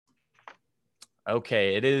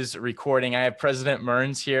Okay, it is recording. I have President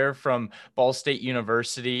Mearns here from Ball State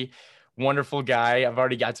University. Wonderful guy. I've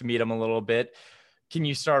already got to meet him a little bit. Can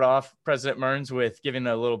you start off, President Mearns, with giving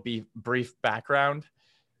a little brief background?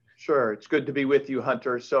 Sure. It's good to be with you,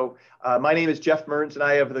 Hunter. My name is Jeff Mearns, and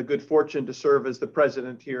I have the good fortune to serve as the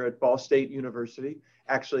president here at Ball State University.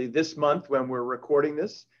 Actually, this month, when we're recording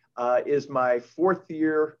this, is my fourth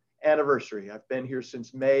year anniversary. I've been here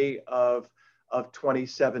since May of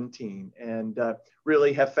 2017, and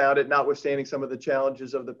really have found it, notwithstanding some of the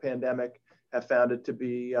challenges of the pandemic, have found it to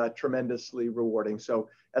be tremendously rewarding. So,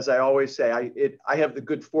 as I always say, I have the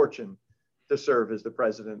good fortune to serve as the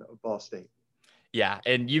president of Ball State. Yeah,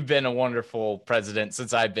 and you've been a wonderful president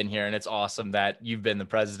since I've been here, and it's awesome that you've been the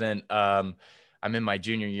president. I'm in my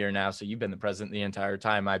junior year now, so you've been the president the entire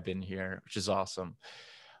time I've been here, which is awesome.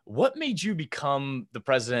 What made you become the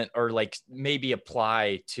president, or like maybe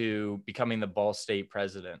apply to becoming the Ball State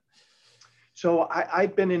president? So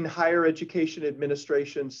I've been in higher education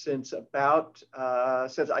administration since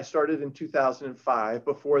I started in 2005.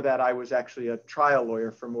 Before that, I was actually a trial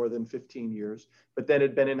lawyer for more than 15 years, but then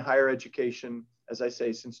had been in higher education, as I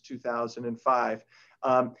say, since 2005.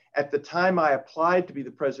 At the time I applied to be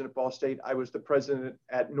the president of Ball State, I was the president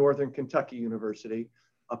at Northern Kentucky University,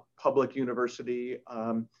 a public university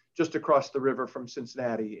just across the river from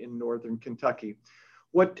Cincinnati in Northern Kentucky.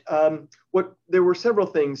 There were several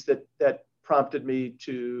things that prompted me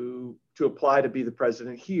to apply to be the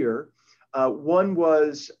president here. One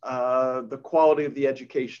was the quality of the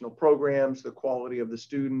educational programs, the quality of the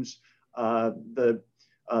students, the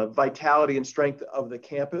vitality and strength of the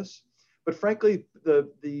campus. But frankly,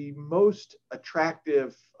 the most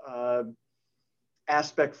attractive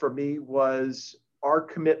aspect for me was our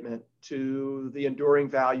commitment to the enduring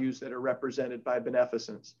values that are represented by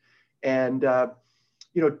beneficence. And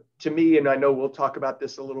to me, and I know we'll talk about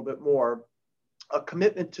this a little bit more, a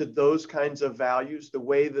commitment to those kinds of values, the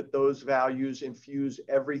way that those values infuse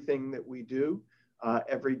everything that we do,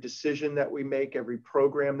 every decision that we make, every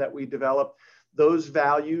program that we develop, those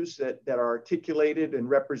values that are articulated and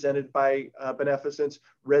represented by beneficence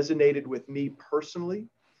resonated with me personally.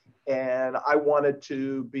 And I wanted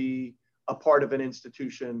to be a part of an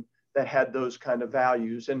institution that had those kind of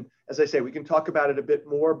values. And as I say, we can talk about it a bit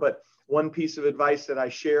more, but one piece of advice that I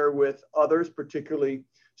share with others, particularly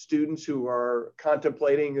students who are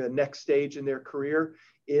contemplating the next stage in their career,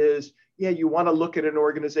 is, you want to look at an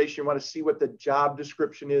organization, you want to see what the job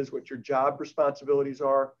description is, what your job responsibilities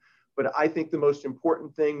are. But I think the most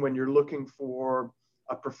important thing when you're looking for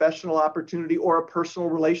a professional opportunity or a personal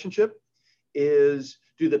relationship is,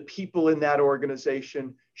 do the people in that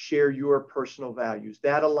organization share your personal values?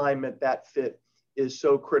 That alignment, that fit is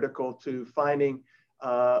so critical to finding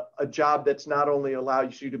a job that's not only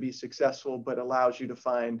allows you to be successful, but allows you to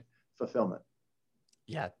find fulfillment.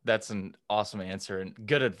 Yeah, that's an awesome answer and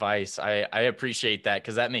good advice. I appreciate that,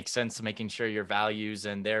 because that makes sense, to making sure your values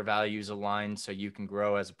and their values align so you can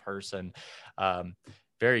grow as a person.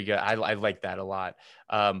 Very good. I like that a lot.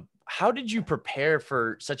 How did you prepare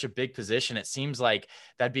for such a big position? It seems like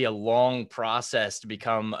that'd be a long process to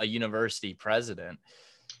become a university president.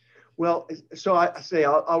 Well, so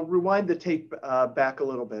I'll rewind the tape back a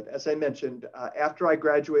little bit. As I mentioned, after I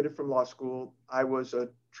graduated from law school, I was a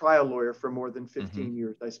trial lawyer for more than 15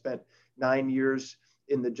 years. I spent 9 years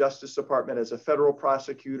in the Justice Department as a federal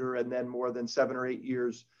prosecutor, and then more than 7 or 8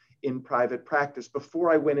 years in private practice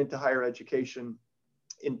before I went into higher education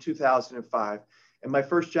in 2005. And my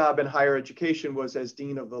first job in higher education was as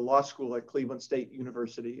dean of the law school at Cleveland State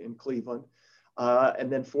University in Cleveland.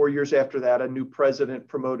 And then 4 years after that, a new president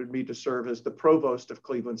promoted me to serve as the provost of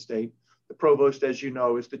Cleveland State. The provost, as you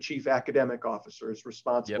know, is the chief academic officer, is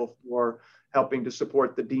responsible for helping to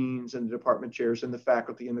support the deans and the department chairs and the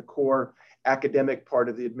faculty in the core academic part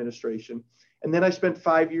of the administration. And then I spent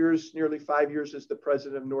 5 years, nearly 5 years, as the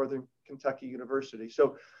president of Northern Kentucky University.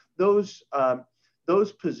 So those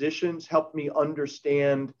positions helped me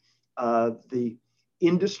understand the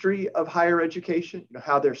industry of higher education,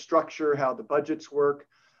 how they're structured, how the budgets work.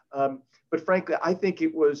 But frankly, I think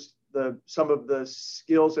it was some of the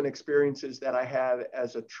skills and experiences that I had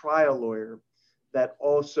as a trial lawyer that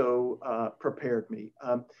also prepared me.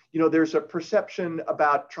 There's a perception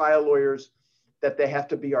about trial lawyers that they have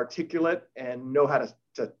to be articulate and know how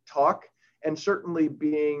to talk. And certainly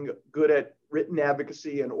being good at written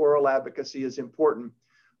advocacy and oral advocacy is important.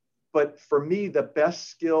 But for me, the best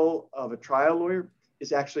skill of a trial lawyer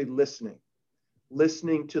is actually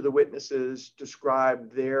listening to the witnesses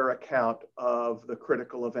describe their account of the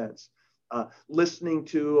critical events, listening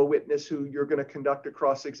to a witness who you're going to conduct a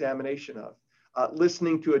cross-examination of,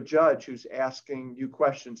 listening to a judge who's asking you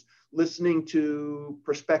questions, listening to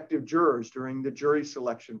prospective jurors during the jury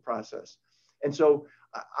selection process. And so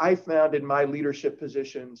I found in my leadership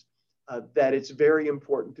positions that it's very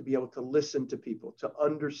important to be able to listen to people, to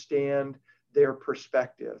understand their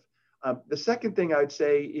perspective. The second thing I would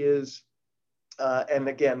say is, and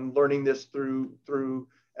again, learning this through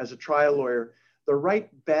as a trial lawyer, the right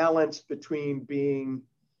balance between being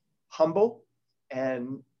humble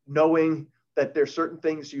and knowing that there's certain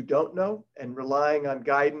things you don't know and relying on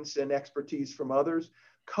guidance and expertise from others,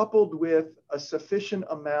 coupled with a sufficient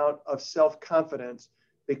amount of self-confidence,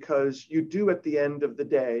 because you do at the end of the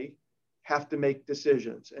day have to make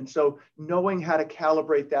decisions. And so knowing how to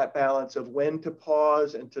calibrate that balance of when to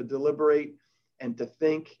pause and to deliberate and to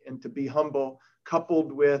think and to be humble,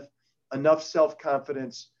 coupled with enough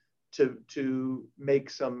self-confidence to make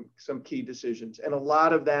some key decisions. And a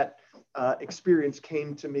lot of that experience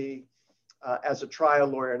came to me as a trial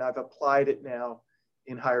lawyer, and I've applied it now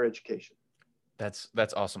in higher education. That's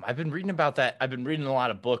awesome. I've been reading about that. I've been reading a lot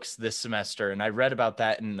of books this semester, and I read about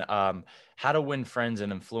that in How to Win Friends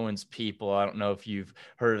and Influence People. I don't know if you've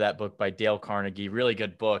heard of that book by Dale Carnegie. Really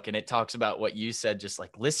good book, and it talks about what you said, just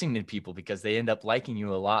like listening to people, because they end up liking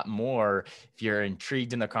you a lot more if you're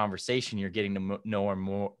intrigued in the conversation. You're getting to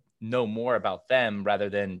know more about them rather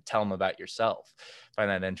than tell them about yourself. I find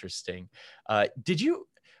that interesting. Did you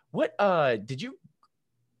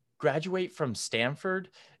graduate from Stanford?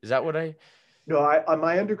 Is that what I? No, I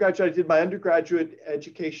did my undergraduate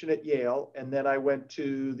education at Yale, and then I went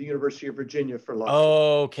to the University of Virginia for law school.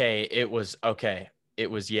 Okay. It was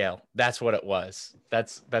Yale. That's what it was.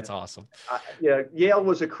 That's awesome. Yeah, Yale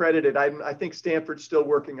was accredited. I think Stanford's still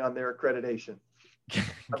working on their accreditation.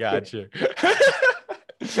 Gotcha.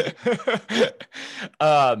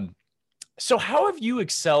 So how have you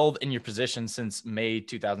excelled in your position since May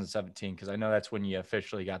 2017? Because I know that's when you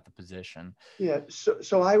officially got the position. Yeah,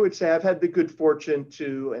 so I would say I've had the good fortune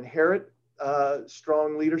to inherit a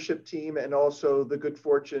strong leadership team, and also the good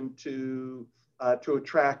fortune to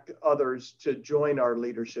attract others to join our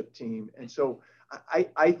leadership team. And so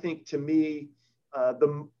I think, to me,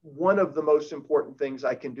 one of the most important things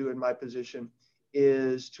I can do in my position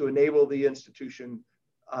is to enable the institution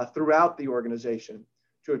throughout the organization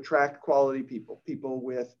to attract quality people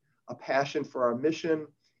with a passion for our mission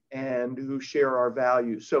and who share our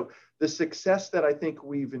values. So the success that I think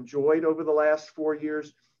we've enjoyed over the last 4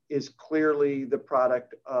 years is clearly the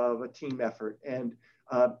product of a team effort. And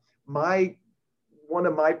one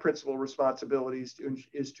of my principal responsibilities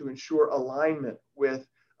is to ensure alignment with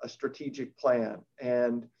a strategic plan.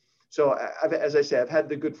 And so, as I say, I've had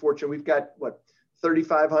the good fortune. We've got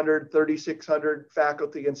 3,500, 3,600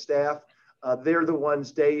 faculty and staff. They're the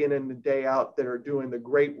ones day in and day out that are doing the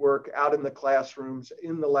great work out in the classrooms,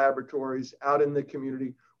 in the laboratories, out in the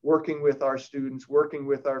community, working with our students, working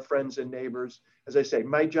with our friends and neighbors. As I say,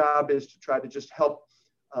 my job is to try to just help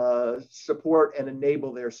support and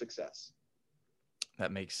enable their success.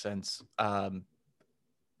 That makes sense.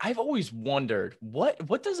 I've always wondered,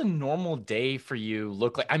 what does a normal day for you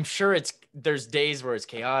look like? I'm sure there's days where it's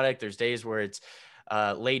chaotic, there's days where it's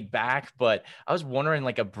laid back, but I was wondering,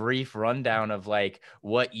 like, a brief rundown of like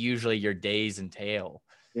what usually your days entail.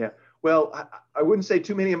 Yeah. Well, I wouldn't say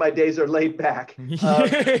too many of my days are laid back.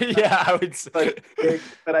 Yeah, I would say.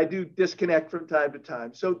 But I do disconnect from time to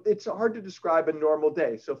time. So it's hard to describe a normal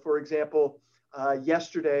day. So for example,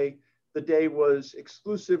 yesterday, the day was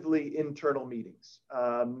exclusively internal meetings.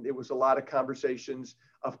 It was a lot of conversations,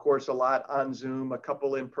 of course, a lot on Zoom, a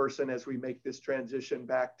couple in person as we make this transition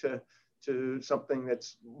back to something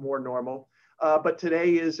that's more normal. But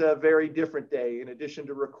today is a very different day. In addition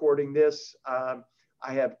to recording this,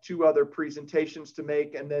 I have 2 other presentations to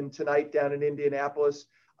make. And then tonight down in Indianapolis,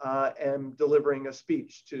 am delivering a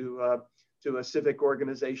speech to a civic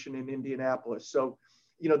organization in Indianapolis. So,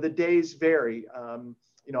 the days vary.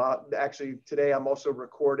 Actually today I'm also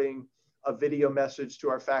recording a video message to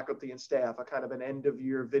our faculty and staff, a kind of an end of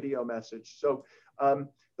year video message. So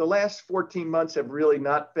the last 14 months have really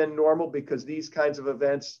not been normal because these kinds of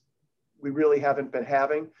events we really haven't been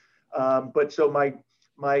having. But so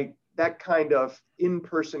that kind of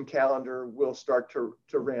in-person calendar will start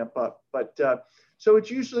to ramp up. But so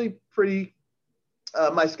it's usually pretty,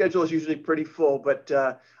 my schedule is usually pretty full, but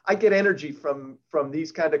I get energy from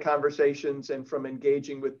these kind of conversations and from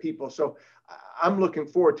engaging with people. So I'm looking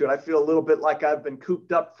forward to it. I feel a little bit like I've been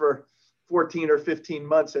cooped up for 14 or 15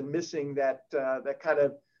 months and missing that kind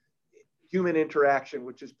of human interaction,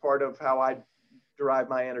 which is part of how I derive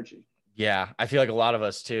my energy. Yeah, I feel like a lot of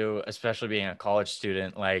us too, especially being a college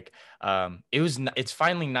student, like it's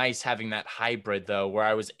finally nice having that hybrid though, where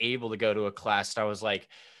I was able to go to a class and I was like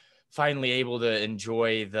finally able to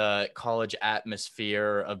enjoy the college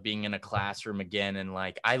atmosphere of being in a classroom again. And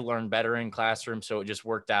like I learned better in classroom, so it just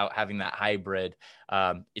worked out having that hybrid.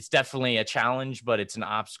 It's definitely a challenge, but it's an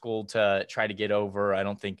obstacle to try to get over. I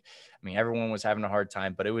don't think, I mean, everyone was having a hard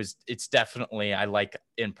time, but it's definitely, I like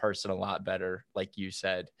in person a lot better, like you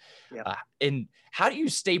said. Yeah. And how do you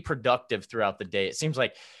stay productive throughout the day? It seems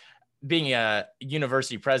like being a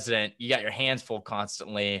university president, you got your hands full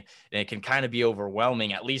constantly, and it can kind of be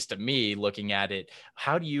overwhelming, at least to me looking at it.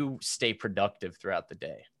 How do you stay productive throughout the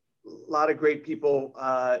day? A lot of great people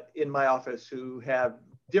in my office who have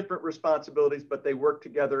different responsibilities, but they work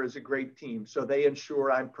together as a great team. So they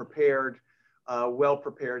ensure I'm prepared, well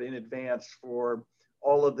prepared in advance for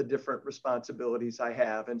all of the different responsibilities I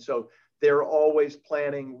have. And so they're always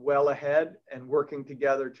planning well ahead and working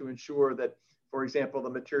together to ensure that, for example, the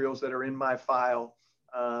materials that are in my file,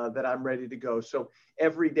 that I'm ready to go. So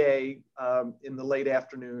every day in the late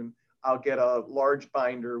afternoon, I'll get a large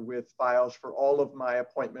binder with files for all of my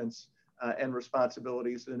appointments and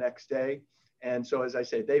responsibilities the next day. And so, as I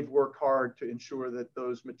say, they've worked hard to ensure that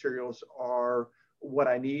those materials are what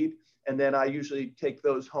I need. And then I usually take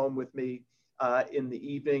those home with me in the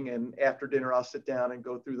evening, and after dinner, I'll sit down and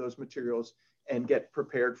go through those materials and get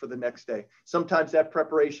prepared for the next day. Sometimes that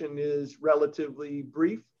preparation is relatively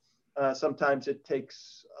brief. Sometimes it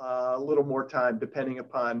takes a little more time, depending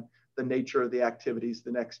upon the nature of the activities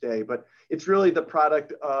the next day. But it's really the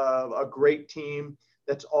product of a great team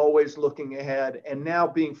that's always looking ahead. And now,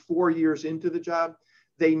 being 4 years into the job,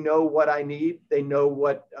 they know what I need. They know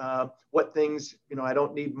what things I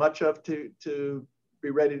don't need much of to be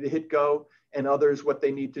ready to hit go, and others what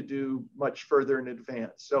they need to do much further in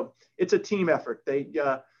advance. So it's a team effort. They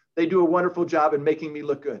do a wonderful job in making me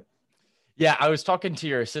look good. Yeah, I was talking to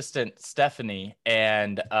your assistant, Stephanie,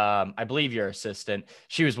 and I believe your assistant.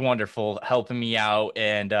 She was wonderful helping me out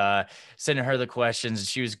and sending her the questions.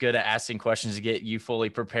 She was good at asking questions to get you fully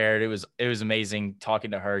prepared. It was amazing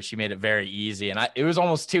talking to her. She made it very easy, and it was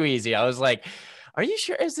almost too easy. I was like, "Are you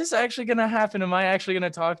sure? Is this actually going to happen? Am I actually going to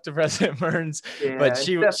talk to President Mearns?" But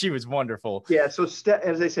Yeah, and she was wonderful. Yeah, so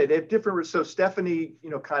as I say, they have different. So Stephanie,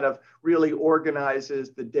 kind of really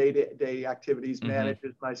organizes the day-to-day activities, Hmm.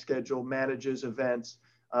 manages my schedule, manages events,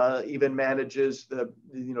 even manages the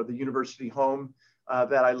university home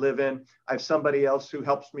that I live in. I have somebody else who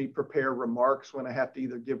helps me prepare remarks when I have to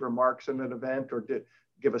either give remarks in an event or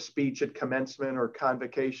give a speech at commencement or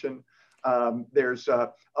convocation. There's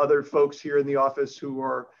other folks here in the office who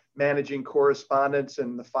are managing correspondence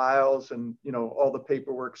and the files and all the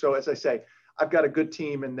paperwork. So as I say, I've got a good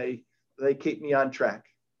team, and they keep me on track.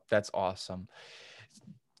 That's awesome.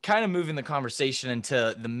 Kind of moving the conversation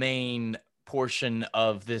into the main portion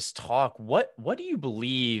of this talk, what do you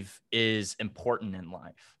believe is important in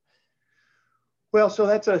life? Well, so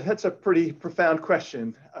that's a pretty profound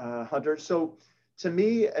question, Hunter. So to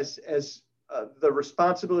me, as the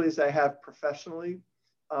responsibilities I have professionally,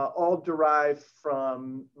 all derive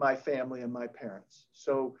from my family and my parents.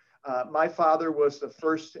 So my father was the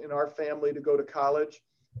first in our family to go to college,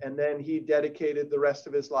 and then he dedicated the rest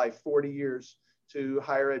of his life, 40 years, to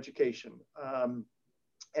higher education.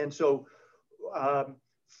 And so um,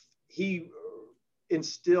 he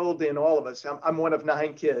instilled in all of us. I'm one of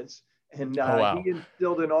 9 kids, and Oh, he wow.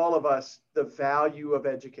 instilled in all of us the value of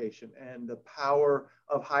education and the power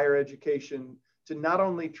of higher education to not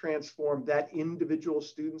only transform that individual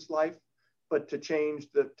student's life, but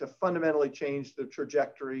to fundamentally change the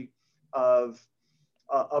trajectory of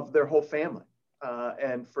their whole family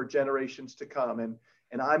and for generations to come.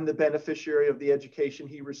 And I'm the beneficiary of the education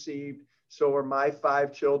he received. So are my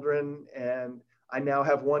 5 children, and I now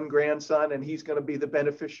have one grandson, and he's going to be the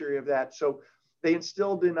beneficiary of that. So they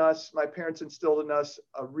instilled in us, my parents instilled in us,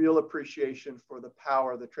 a real appreciation for the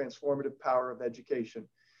power, the transformative power of education.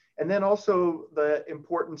 And then also the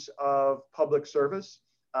importance of public service.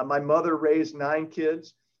 My mother raised 9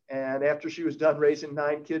 kids. And after she was done raising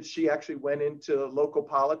 9 kids, she actually went into local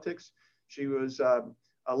politics. She was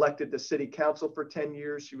elected to city council for 10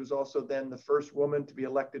 years. She was also then the first woman to be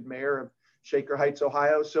elected mayor of Shaker Heights,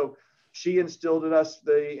 Ohio. So she instilled in us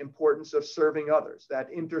the importance of serving others,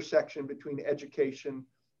 that intersection between education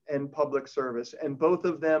and public service. And both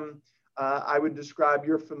of them, I would describe,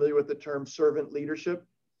 you're familiar with the term servant leadership.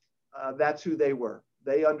 That's who they were.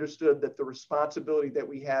 They understood that the responsibility that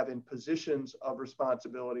we have in positions of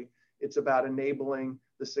responsibility, it's about enabling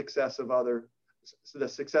the success of other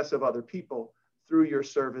people through your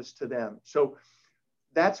service to them. So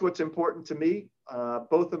that's what's important to me.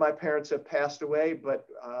 Both of my parents have passed away, but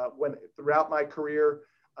when throughout my career,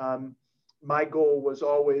 my goal was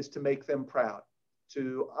always to make them proud,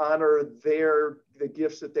 to honor the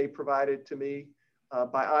gifts that they provided to me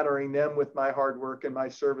by honoring them with my hard work and my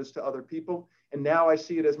service to other people. And now I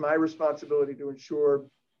see it as my responsibility to ensure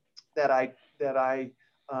that I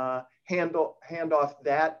hand off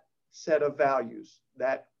that set of values,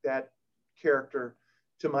 that character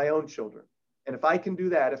to my own children. And if I can do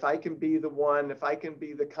that, if I can be the one, if I can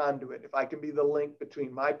be the conduit, if I can be the link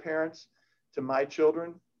between my parents to my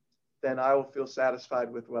children, then I will feel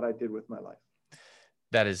satisfied with what I did with my life.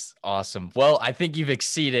 That is awesome. Well, I think you've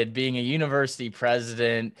exceeded being a university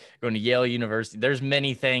president, going to Yale University. There's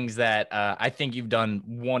many things that I think you've done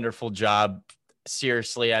wonderful job.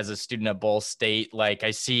 Seriously, as a student at Ball State, like I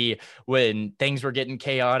see when things were getting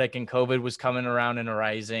chaotic and COVID was coming around and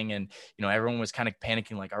arising, and everyone was kind of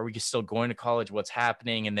panicking, like, are we still going to college? What's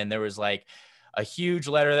happening? And then there was like a huge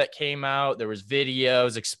letter that came out. There was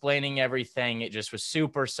videos explaining everything. It just was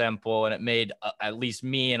super simple, and it made at least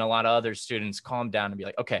me and a lot of other students calm down and be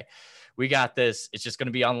like, okay, we got this. It's just going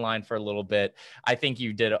to be online for a little bit. I think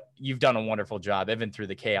you've done a wonderful job, even through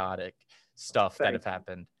the chaotic stuff that have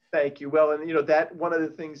happened. Thank you. Well, and that one of the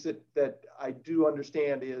things that I do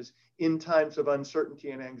understand is in times of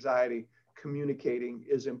uncertainty and anxiety, communicating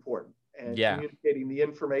is important, and communicating the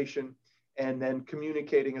information, and then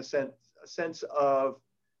communicating a sense of,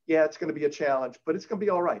 yeah, it's going to be a challenge, but it's going to be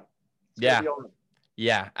all right.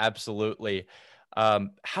 Yeah, absolutely.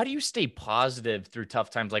 How do you stay positive through tough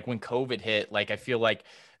times? Like when COVID hit, like I feel like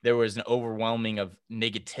there was an overwhelming of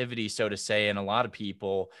negativity, so to say, and a lot of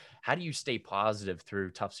people. How do you stay positive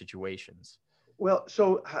through tough situations? Well,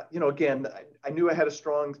 so, again, I knew I had a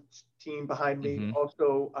strong team behind me. Mm-hmm.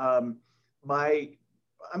 Also, I'm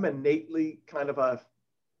innately kind of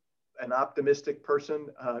an optimistic person.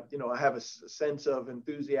 I have a sense of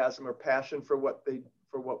enthusiasm or passion for what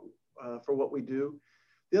we do.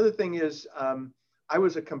 The other thing is, I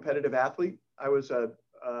was a competitive athlete. I was a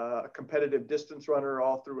competitive distance runner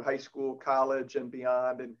all through high school, college, and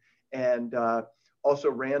beyond, and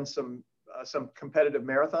also ran some competitive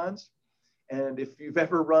marathons. And if you've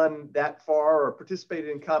ever run that far or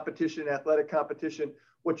participated in competition, athletic competition,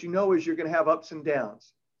 what you know is you're going to have ups and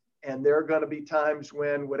downs. And there are going to be times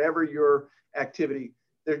when, whatever your activity,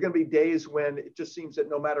 there's going to be days when it just seems that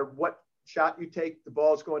no matter what shot you take, the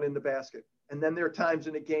ball's going in the basket. And then there are times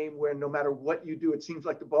in a game where no matter what you do, it seems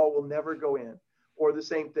like the ball will never go in. Or the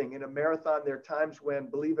same thing in a marathon, there are times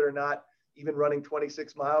when, believe it or not, even running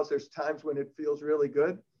 26 miles, there's times when it feels really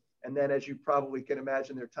good. And then, as you probably can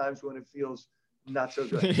imagine, there are times when it feels not so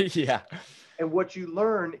good. Yeah. And what you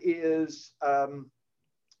learn is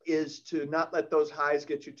to not let those highs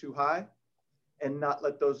get you too high and not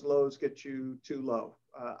let those lows get you too low.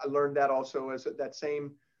 I learned that also as that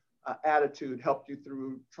same attitude helped you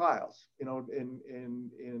through trials,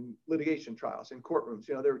 in litigation trials, in courtrooms.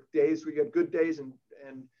 There were days where you had good days and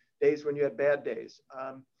days when you had bad days.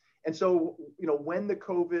 And so, when the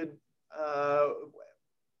COVID,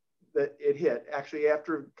 that it hit, actually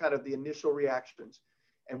after kind of the initial reactions,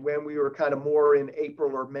 and when we were kind of more in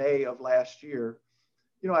April or May of last year,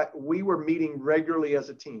 we were meeting regularly as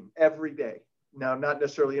a team every day. Now, not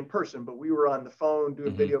necessarily in person, but we were on the phone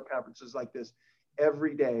doing video conferences like this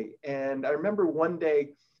every day. And I remember one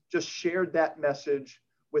day just shared that message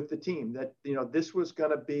with the team that, this was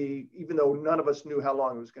going to be, even though none of us knew how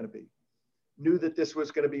long it was going to be, knew that this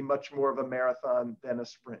was going to be much more of a marathon than a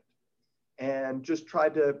sprint. And just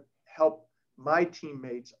tried to help my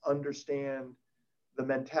teammates understand the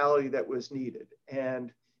mentality that was needed.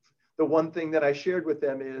 And the one thing that I shared with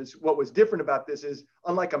them is what was different about this is,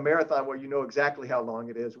 unlike a marathon where you know exactly how long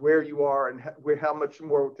it is, where you are, and how much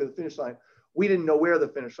more to the finish line, we didn't know where the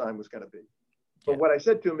finish line was going to be. But what I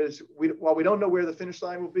said to them is, while we don't know where the finish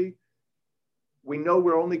line will be, we know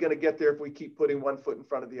we're only going to get there if we keep putting one foot in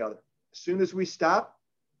front of the other. As soon as we stop,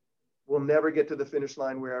 we'll never get to the finish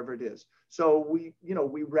line wherever it is. So we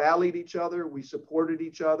rallied each other, we supported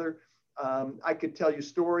each other. I could tell you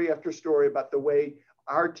story after story about the way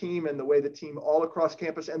our team and the way the team all across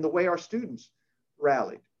campus and the way our students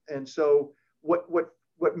rallied. And so what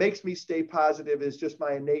makes me stay positive is just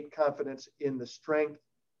my innate confidence in the strength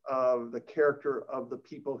of the character of the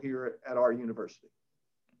people here at our university.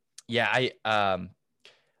 Yeah,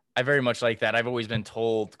 I very much like that. I've always been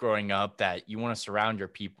told growing up that you want to surround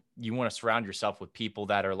yourself with people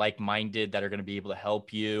that are like-minded, that are going to be able to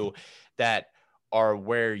help you, that are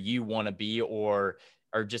where you want to be, or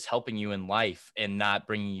are just helping you in life and not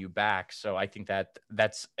bringing you back. So I think that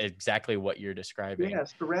that's exactly what you're describing. Yeah,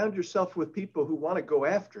 surround yourself with people who want to go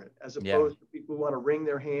after it, as opposed to people who want to wring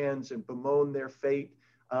their hands and bemoan their fate.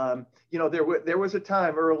 There was a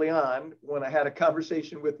time early on when I had a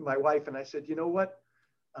conversation with my wife, and I said, you know what?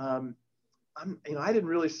 I didn't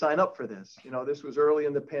really sign up for this. This was early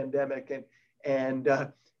in the pandemic, and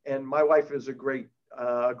my wife is a great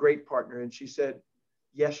partner, and she said,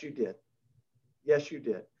 yes, you did. Yes, you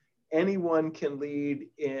did. Anyone can lead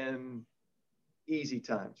in easy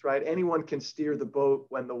times, right? Anyone can steer the boat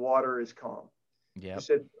when the water is calm. Yeah. You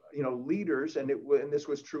said, leaders, and this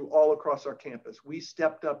was true all across our campus. We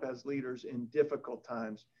stepped up as leaders in difficult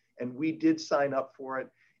times, and we did sign up for it.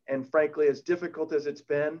 And frankly, as difficult as it's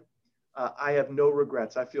been, I have no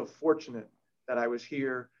regrets. I feel fortunate that I was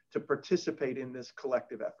here to participate in this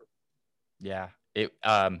collective effort. Yeah.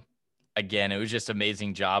 Again, it was just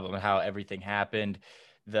amazing job on how everything happened.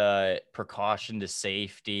 The precaution to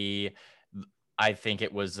safety, I think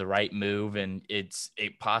it was the right move, and it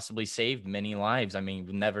possibly saved many lives. I mean,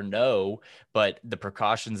 we'll never know, but the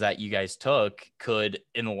precautions that you guys took could,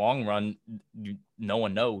 in the long run, no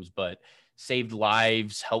one knows, but saved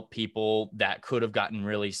lives, helped people that could have gotten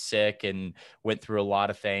really sick and went through a lot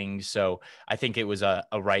of things. So I think it was a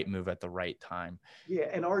right move at the right time. Yeah,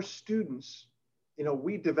 and our students,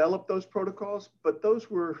 we developed those protocols, but those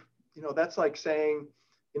were, that's like saying,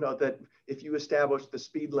 that if you establish the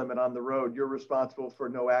speed limit on the road, you're responsible for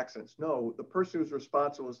no accidents. No, the person who's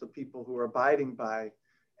responsible is the people who are abiding by.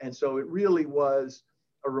 And so it really was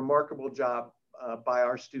a remarkable job by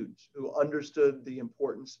our students who understood the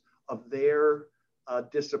importance of their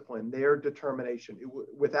discipline, their determination.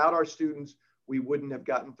 Without our students, we wouldn't have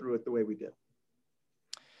gotten through it the way we did.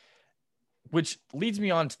 Which leads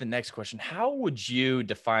me on to the next question. How would you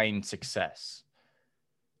define success?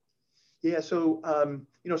 Yeah, so,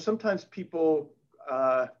 sometimes people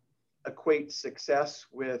equate success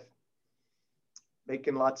with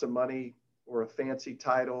making lots of money or a fancy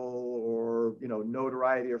title or,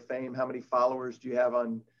 notoriety or fame. How many followers do you have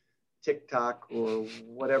on TikTok or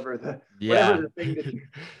whatever the thing that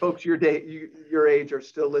folks your age are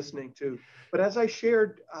still listening to? But as I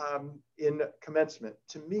shared in commencement,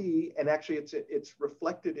 to me, and actually it's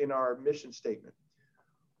reflected in our mission statement,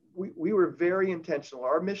 we were very intentional.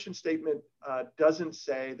 Our mission statement doesn't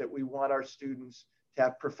say that we want our students to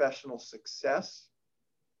have professional success.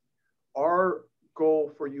 Our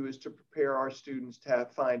goal for you is to prepare our students to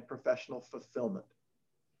find professional fulfillment.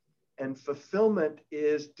 And fulfillment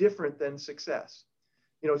is different than success.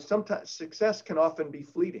 Sometimes success can often be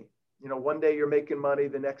fleeting. One day you're making money,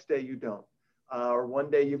 the next day you don't. Or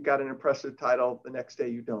one day you've got an impressive title, the next day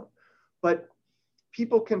you don't. But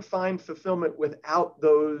people can find fulfillment without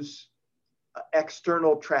those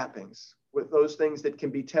external trappings, with those things that can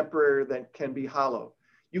be temporary, that can be hollow.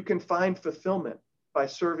 You can find fulfillment by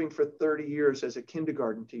serving for 30 years as a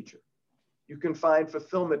kindergarten teacher. You can find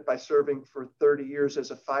fulfillment by serving for 30 years as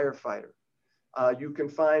a firefighter. You can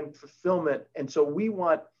find fulfillment. And so we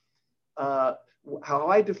want, how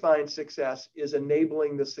I define success is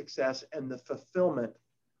enabling the success and the fulfillment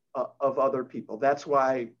of other people. That's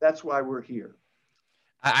why we're here.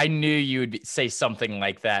 I knew you would say something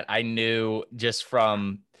like that. I knew just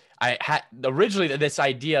from I had originally this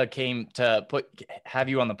idea came to have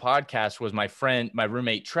you on the podcast was my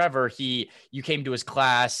roommate Trevor. You came to his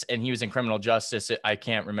class and he was in criminal justice. I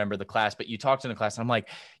can't remember the class, but you talked in the class. And I'm like,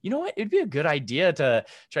 you know what? It'd be a good idea to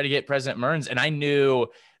try to get President Mearns. And I knew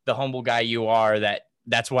the humble guy you are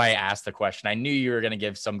that's why I asked the question. I knew you were going to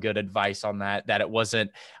give some good advice on that it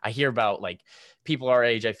wasn't, I hear about like people our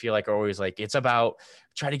age, I feel like are always like, it's about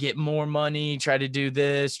try to get more money, try to do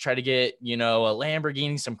this, try to get, a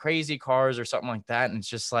Lamborghini, some crazy cars or something like that. And it's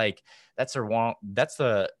just like, that's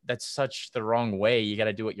such the wrong way. You got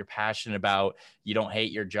to do what you're passionate about. You don't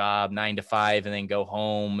hate your job 9 to 5 and then go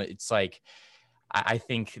home. It's like, I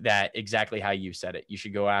think that exactly how you said it. You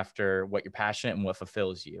should go after what you're passionate and what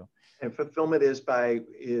fulfills you. And fulfillment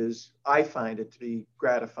I find it to be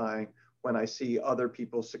gratifying when I see other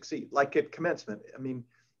people succeed, like at commencement. I mean,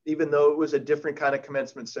 even though it was a different kind of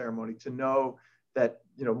commencement ceremony, to know that,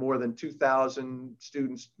 more than 2,000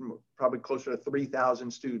 students, probably closer to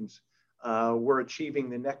 3,000 students were achieving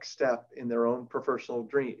the next step in their own personal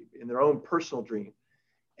dream.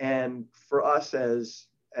 And for us as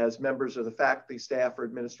members of the faculty, staff, or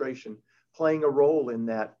administration, playing a role in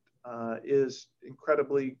that is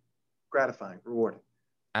incredibly gratifying, rewarding.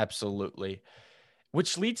 Absolutely.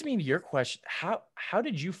 Which leads me to your question. How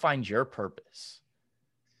did you find your purpose?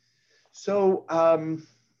 So and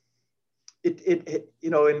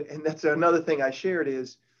that's another thing I shared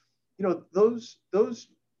is, those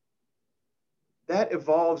that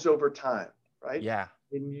evolves over time, right? Yeah.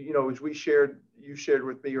 And as you shared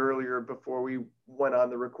with me earlier before we went on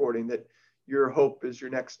the recording, that your hope is, your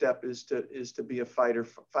next step is to be a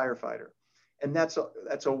firefighter. And that's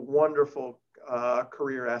a wonderful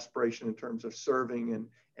career aspiration in terms of serving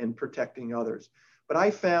and protecting others. But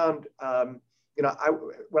I found,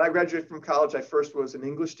 when I graduated from college, I first was an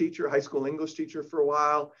English teacher, high school English teacher for a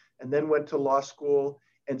while, and then went to law school.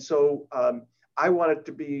 And so I wanted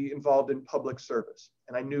to be involved in public service.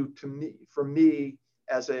 And I knew for me,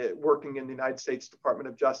 as working in the United States Department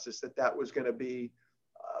of Justice, that was going to be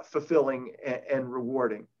fulfilling and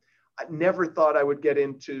rewarding. I never thought I would get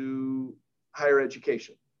into higher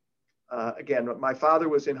education. Again, my father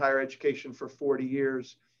was in higher education for 40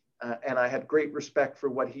 years, and I had great respect for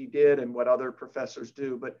what he did and what other professors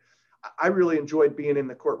do, but I really enjoyed being in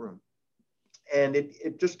the courtroom. And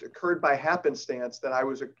it just occurred by happenstance that I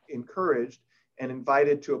was encouraged and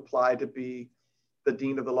invited to apply to be the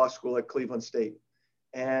dean of the law school at Cleveland State.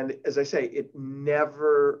 And as I say, it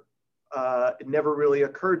never really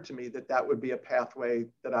occurred to me that would be a pathway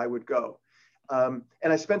that I would go. And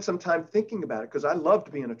I spent some time thinking about it because I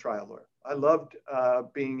loved being a trial lawyer. I loved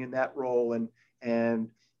being in that role and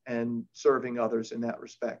serving others in that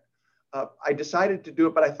respect. I decided to do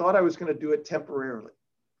it, but I thought I was going to do it temporarily.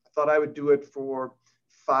 I thought I would do it for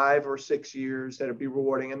 5 or 6 years, that it'd be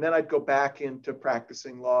rewarding. And then I'd go back into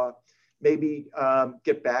practicing law, maybe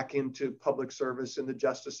get back into public service in the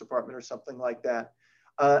Justice Department or something like that.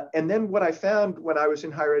 And then what I found when I was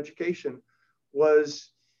in higher education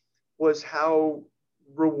was how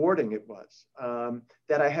rewarding it was,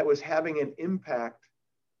 that I was having an impact,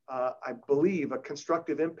 I believe, a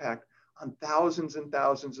constructive impact on thousands and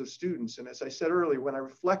thousands of students. And as I said earlier, when I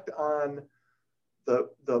reflect on the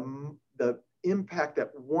impact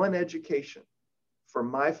that one education for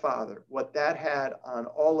my father, what that had on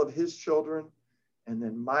all of his children, and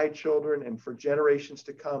then my children, and for generations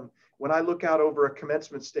to come, when I look out over a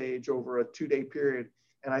commencement stage over a 2-day period,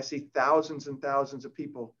 and I see thousands and thousands of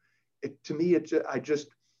people, I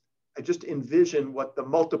just envision what the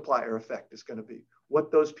multiplier effect is going to be,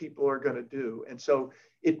 what those people are going to do. And so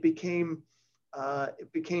it became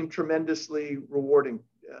tremendously rewarding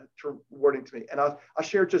to me. And I'll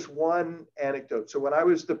share just one anecdote. So when I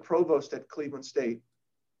was the provost at Cleveland State,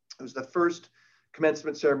 it was the first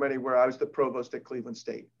commencement ceremony where I was the provost at Cleveland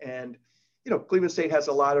State. And, Cleveland State has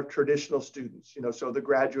a lot of traditional students, so the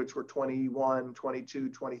graduates were 21, 22,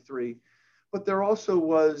 23. But there also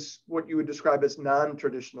was what you would describe as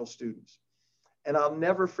non-traditional students. And I'll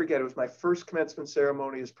never forget, it was my first commencement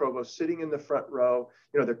ceremony as provost, sitting in the front row.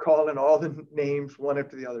 They're calling all the names one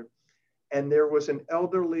after the other. And there was an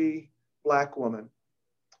elderly Black woman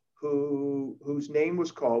whose name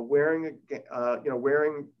was called, wearing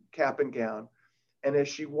cap and gown. And as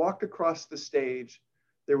she walked across the stage,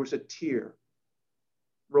 there was a tear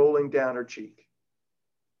rolling down her cheek.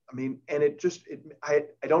 I mean, and I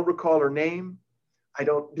don't recall her name.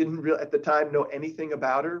 Didn't really at the time know anything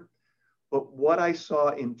about her. But what I saw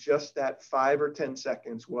in just that 5 or 10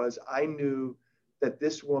 seconds was I knew that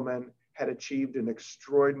this woman had achieved an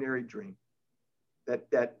extraordinary dream, that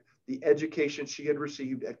the education she had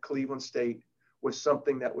received at Cleveland State was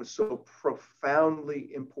something that was so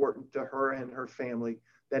profoundly important to her and her family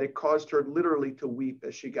that it caused her literally to weep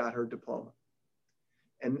as she got her diploma.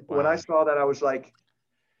 And When I saw that, I was like,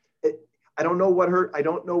 I don't know what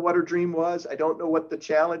her dream was. I don't know what the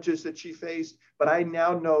challenges that she faced, but I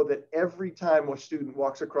now know that every time a student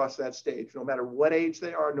walks across that stage, no matter what age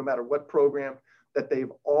they are, no matter what program, that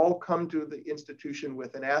they've all come to the institution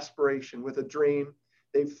with an aspiration, with a dream.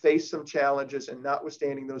 They've faced some challenges, and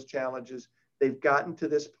notwithstanding those challenges, they've gotten to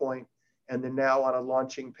this point, and they're now on a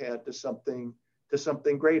launching pad to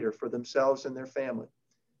something greater for themselves and their family.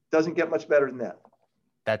 Doesn't get much better than that.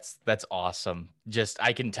 That's awesome.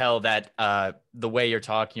 I can tell that the way you're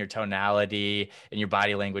talking, your tonality and your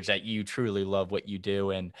body language, that you truly love what you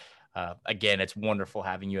do. And again, it's wonderful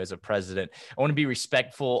having you as a president. I want to be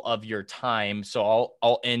respectful of your time, so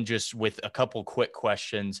I'll end just with a couple quick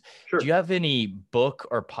questions. Sure. Do you have any book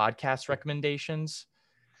or podcast recommendations?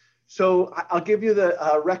 So I'll give you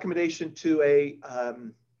the recommendation to a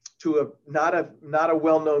not a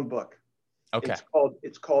well-known book. Okay.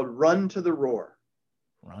 It's called Run to the Roar.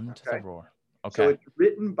 Run to the Roar. Okay. So it's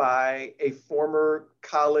written by a former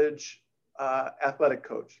college athletic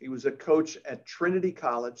coach. He was a coach at Trinity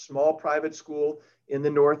College, small private school in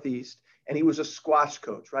the Northeast, and he was a squash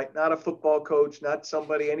coach, right? Not a football coach, not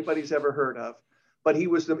somebody anybody's ever heard of, but he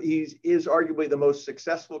is arguably the most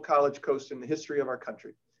successful college coach in the history of our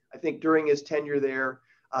country. I think during his tenure there,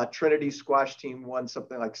 Trinity's squash team won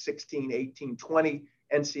something like 16, 18, 20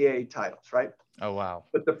 NCAA titles, right? Oh, wow.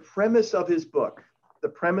 But the premise of the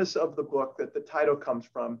book that the title comes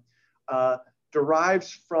from,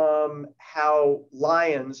 derives from how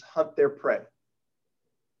lions hunt their prey.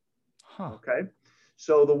 Huh. Okay.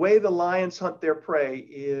 So the way the lions hunt their prey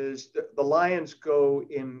is the lions go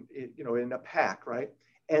in a pack, right?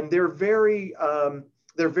 And they're very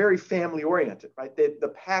family oriented, right?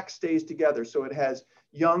 The pack stays together. So it has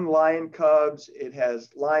young lion cubs, it has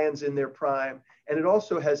lions in their prime, and it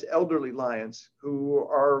also has elderly lions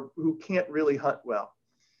who can't really hunt well.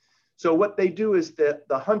 So what they do is that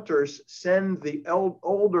the hunters send the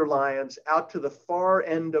older lions out to the far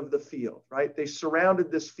end of the field, right? They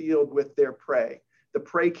surrounded this field with their prey. The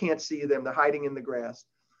prey can't see them, they're hiding in the grass.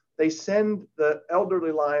 They send the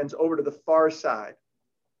elderly lions over to the far side.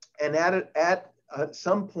 And at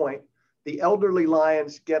some point, the elderly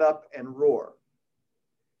lions get up and roar.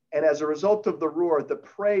 And as a result of the roar, the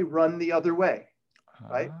prey run the other way,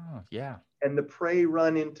 right? Yeah. And the prey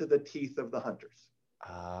run into the teeth of the hunters.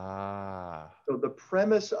 So the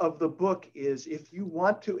premise of the book is if you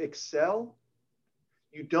want to excel,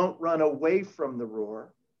 you don't run away from the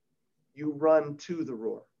roar, you run to the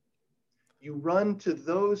roar. You run to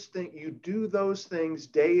those things, you do those things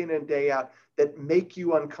day in and day out that make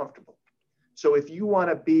you uncomfortable. So if you want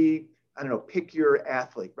to be, I don't know, pick your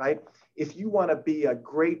athlete, right? If you want to be a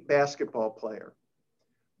great basketball player,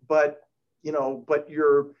 but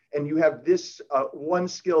you have this one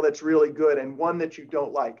skill that's really good and one that you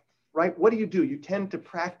don't like, right? What do? You tend to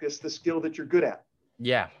practice the skill that you're good at.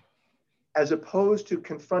 Yeah. As opposed to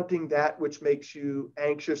confronting that which makes you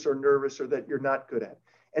anxious or nervous or that you're not good at.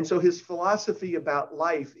 And so his philosophy about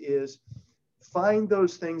life is find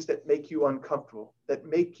those things that make you uncomfortable, that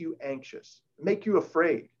make you anxious, make you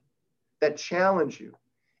afraid, that challenge you,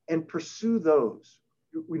 and pursue those.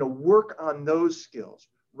 Work on those skills.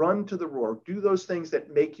 Run to the roar. Do those things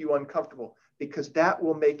that make you uncomfortable, because that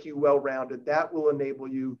will make you well-rounded. That will enable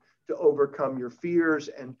you to overcome your fears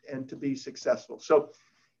and to be successful. So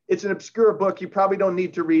it's an obscure book. You probably don't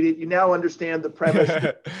need to read it. You now understand the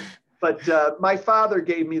premise. But my father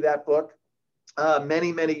gave me that book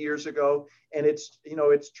many, many years ago. And it's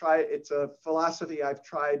a philosophy I've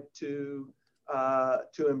tried to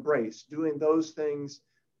embrace, doing those things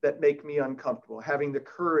that make me uncomfortable, having the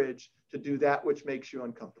courage to do that which makes you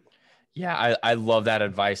uncomfortable. Yeah, I love that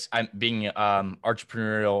advice. I'm being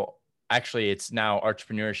entrepreneurial. Actually, it's now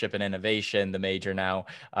entrepreneurship and innovation, the major now.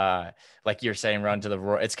 Like you're saying, run to the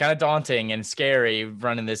roar. It's kind of daunting and scary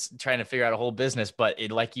running this, trying to figure out a whole business. But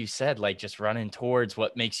like you said, like just running towards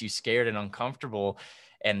what makes you scared and uncomfortable.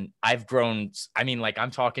 And I've grown. I mean, like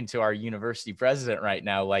I'm talking to our university president right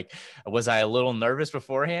now. Like, was I a little nervous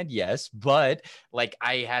beforehand? Yes. But like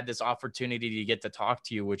I had this opportunity to get to talk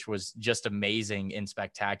to you, which was just amazing and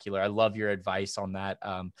spectacular. I love your advice on that.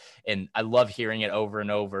 And I love hearing it over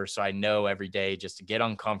and over. So I know every day just to get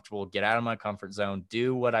uncomfortable, get out of my comfort zone,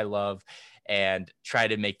 do what I love, and try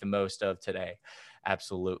to make the most of today.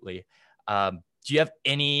 Absolutely. Do you have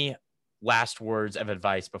any last words of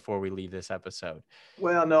advice before we leave this episode?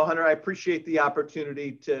 Well, no, Hunter, I appreciate the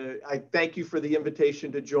opportunity I thank you for the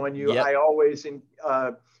invitation to join you. Yep. I always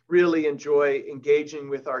really enjoy engaging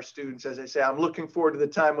with our students. As I say, I'm looking forward to the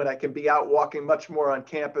time when I can be out walking much more on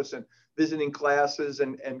campus and visiting classes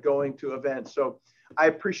and going to events. So I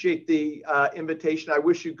appreciate the invitation. I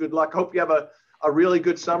wish you good luck. Hope you have a really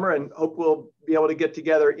good summer, and hope we'll be able to get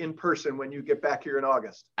together in person when you get back here in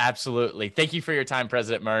August. Absolutely. Thank you for your time,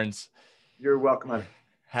 President Mearns. You're welcome, Hunter.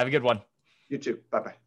 Have a good one. You too. Bye-bye.